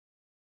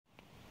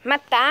My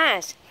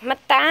thighs, my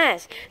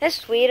thighs. They're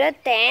sweeter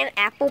than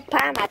apple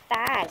pie. My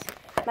thighs,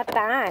 my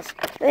thighs.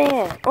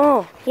 Yeah,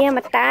 oh, yeah,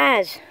 my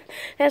thighs.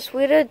 They're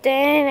sweeter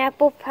than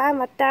apple pie.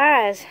 My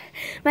thighs,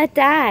 my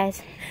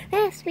thighs.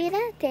 They're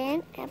sweeter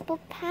than apple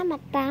pie. My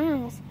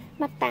thighs,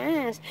 my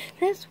thighs.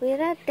 They're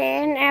sweeter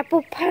than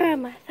apple pie.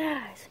 My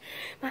thighs,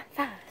 my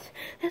thighs.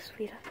 They're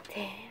sweeter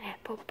than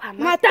apple pie.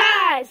 My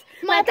thighs,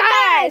 my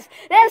thighs.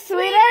 They're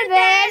sweeter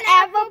than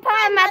apple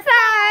pie. My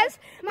thighs,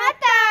 my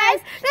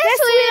thighs. They're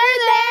sweeter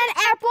than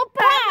apple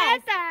pie. My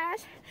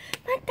thighs,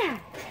 my thighs.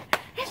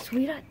 They're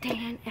sweeter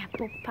than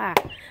apple pie.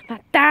 My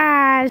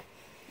thighs.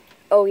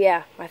 Oh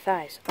yeah, my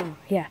thighs. Oh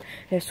yeah,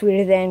 they're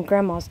sweeter than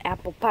grandma's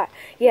apple pie.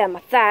 Yeah, my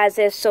thighs,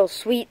 they're so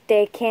sweet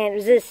they can't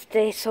resist.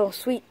 They're so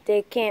sweet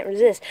they can't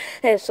resist.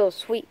 They're so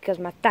sweet because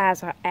my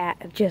thighs are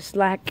just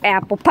like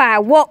apple pie.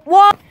 What?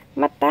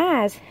 My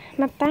thighs,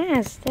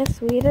 they're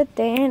sweeter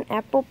than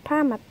apple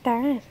pie. My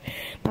thighs,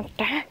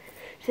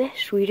 they're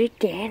sweeter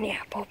than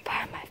apple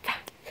pie. My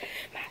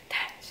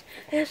thighs,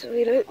 they're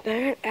sweeter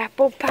than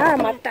apple pie.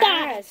 My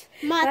thighs,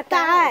 my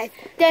thighs,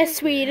 they're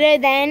sweeter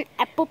than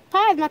apple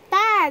pies.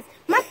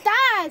 My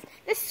thighs,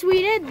 they're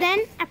sweeter than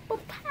apple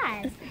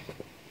pies.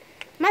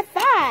 My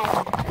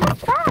thighs,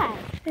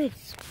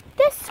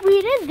 they're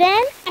sweeter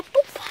than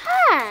apple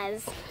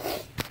pies.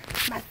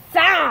 My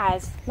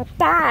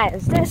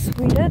thighs, they're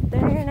sweeter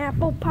than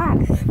apple pie.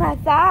 My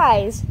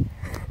thighs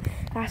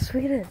are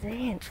sweeter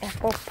than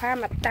apple pie.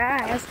 My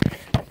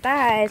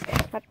thighs,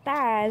 my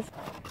thighs.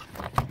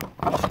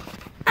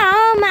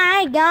 Oh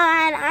my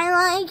God, I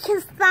like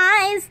his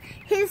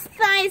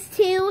thighs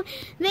too.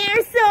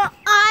 They're so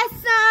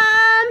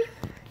awesome.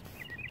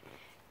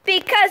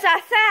 Because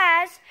our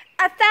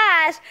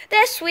thighs,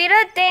 they're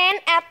sweeter than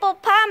apple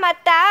pie. My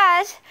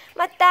thighs,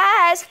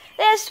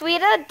 they're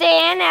sweeter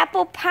than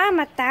apple pie.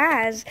 My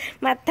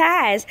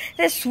thighs,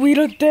 they're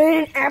sweeter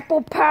than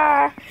apple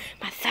pie.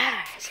 My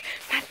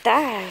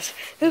thighs,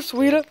 they're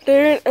sweeter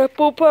than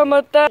apple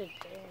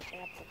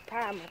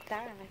pie. My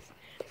thighs,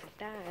 my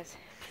thighs.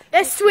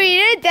 They're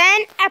sweeter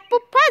than apple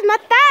pies. My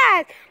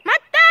thighs, my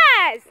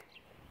thighs.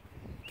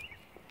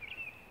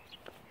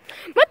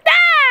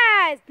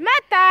 My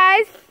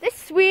thighs, they're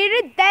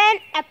sweeter than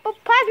apple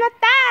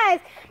pies.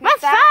 My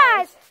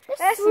thighs,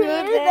 they're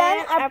sweeter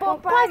than apple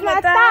pies.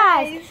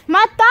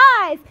 My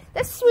thighs,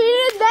 they're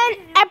sweeter than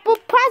apple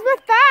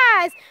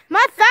pies.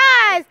 My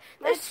thighs,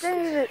 they're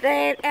sweeter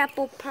than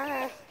apple pie.